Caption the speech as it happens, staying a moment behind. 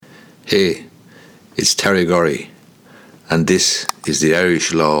Hey, it's Terry Gorry, and this is the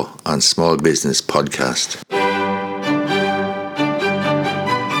Irish Law and Small Business podcast.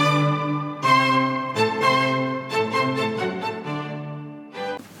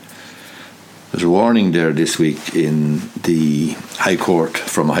 There's a warning there this week in the High Court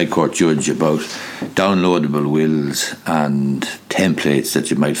from a High Court judge about downloadable wills and templates that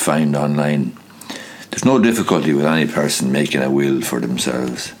you might find online. There's no difficulty with any person making a will for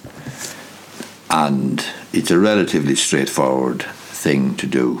themselves, and it's a relatively straightforward thing to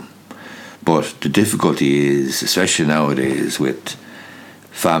do. But the difficulty is, especially nowadays with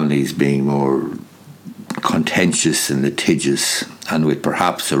families being more contentious and litigious, and with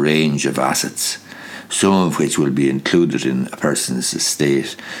perhaps a range of assets, some of which will be included in a person's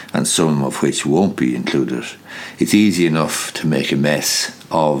estate and some of which won't be included, it's easy enough to make a mess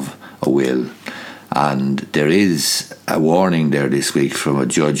of a will. And there is a warning there this week from a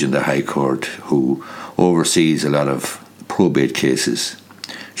judge in the High Court who oversees a lot of probate cases.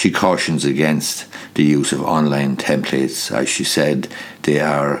 She cautions against the use of online templates. As she said, they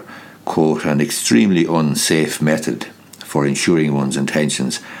are, quote, an extremely unsafe method for ensuring one's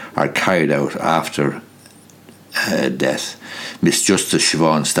intentions are carried out after death. Miss Justice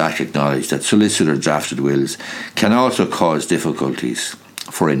Siobhan Stack acknowledged that solicitor-drafted wills can also cause difficulties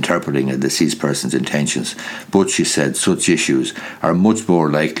for interpreting a deceased person's intentions, but she said such issues are much more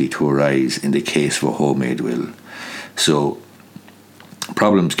likely to arise in the case of a homemade will. So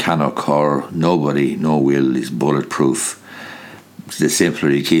problems can occur. No will is bulletproof. The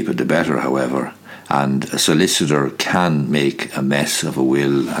simpler you keep it, the better, however. And a solicitor can make a mess of a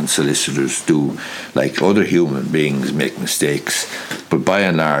will, and solicitors do, like other human beings, make mistakes. But by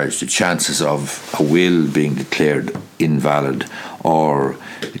and large, the chances of a will being declared invalid or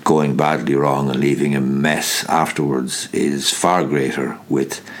going badly wrong and leaving a mess afterwards is far greater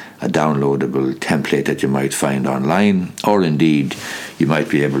with a downloadable template that you might find online, or indeed you might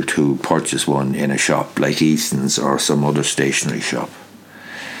be able to purchase one in a shop like Easton's or some other stationery shop.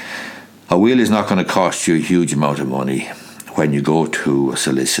 A will is not going to cost you a huge amount of money when you go to a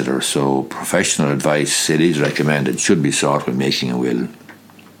solicitor, so professional advice, it is recommended, should be sought when making a will.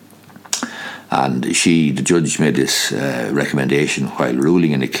 And the judge made this recommendation while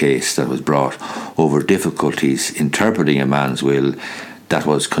ruling in a case that was brought over difficulties interpreting a man's will that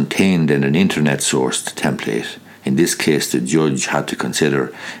was contained in an internet-sourced template. In this case, the judge had to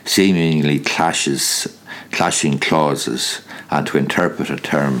consider seemingly clashing clauses and to interpret a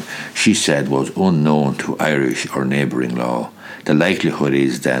term she said was unknown to Irish or neighbouring law. The likelihood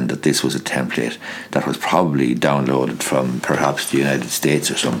is then that this was a template that was probably downloaded from perhaps the United States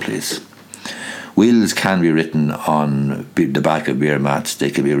or someplace. Wills can be written on the back of beer mats, they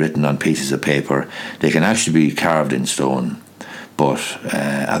can be written on pieces of paper, they can actually be carved in stone. But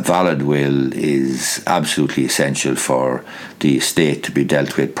a valid will is absolutely essential for the estate to be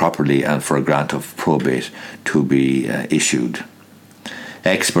dealt with properly and for a grant of probate to be issued.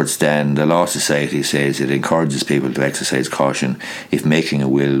 Experts then, the Law Society says it encourages people to exercise caution if making a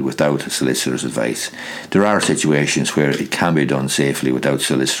will without a solicitor's advice. There are situations where it can be done safely without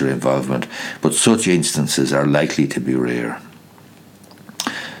solicitor involvement, but such instances are likely to be rare.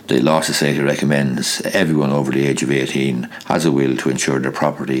 The Law Society recommends everyone over the age of 18 has a will to ensure their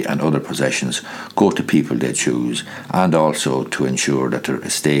property and other possessions go to people they choose, and also to ensure that their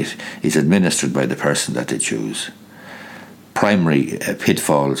estate is administered by the person that they choose. Primary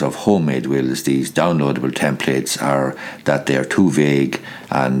pitfalls of homemade wills, these downloadable templates, are that they are too vague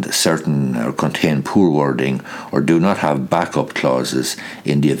and certain or contain poor wording or do not have backup clauses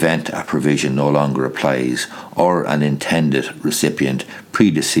in the event a provision no longer applies or an intended recipient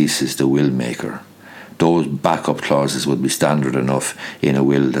predeceases the will maker. Those backup clauses would be standard enough in a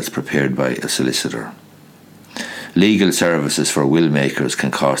will that's prepared by a solicitor. Legal services for will makers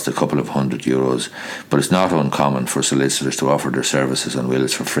can cost a couple of €100, but it's not uncommon for solicitors to offer their services on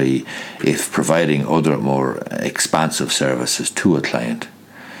wills for free if providing other more expansive services to a client.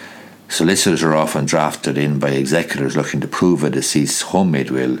 Solicitors are often drafted in by executors looking to prove a deceased's homemade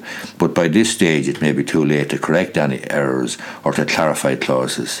will, but by this stage it may be too late to correct any errors or to clarify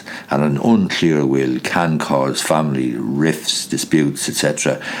clauses, and an unclear will can cause family rifts, disputes,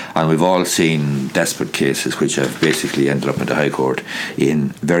 etc. And we've all seen desperate cases which have basically ended up in the High Court in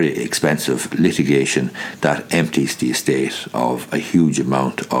very expensive litigation that empties the estate of a huge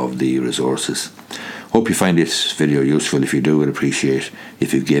amount of the resources. Hope you find this video useful. If you do, I'd appreciate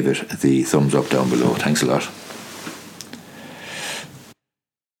if you give it the thumbs up down below. Thanks a lot.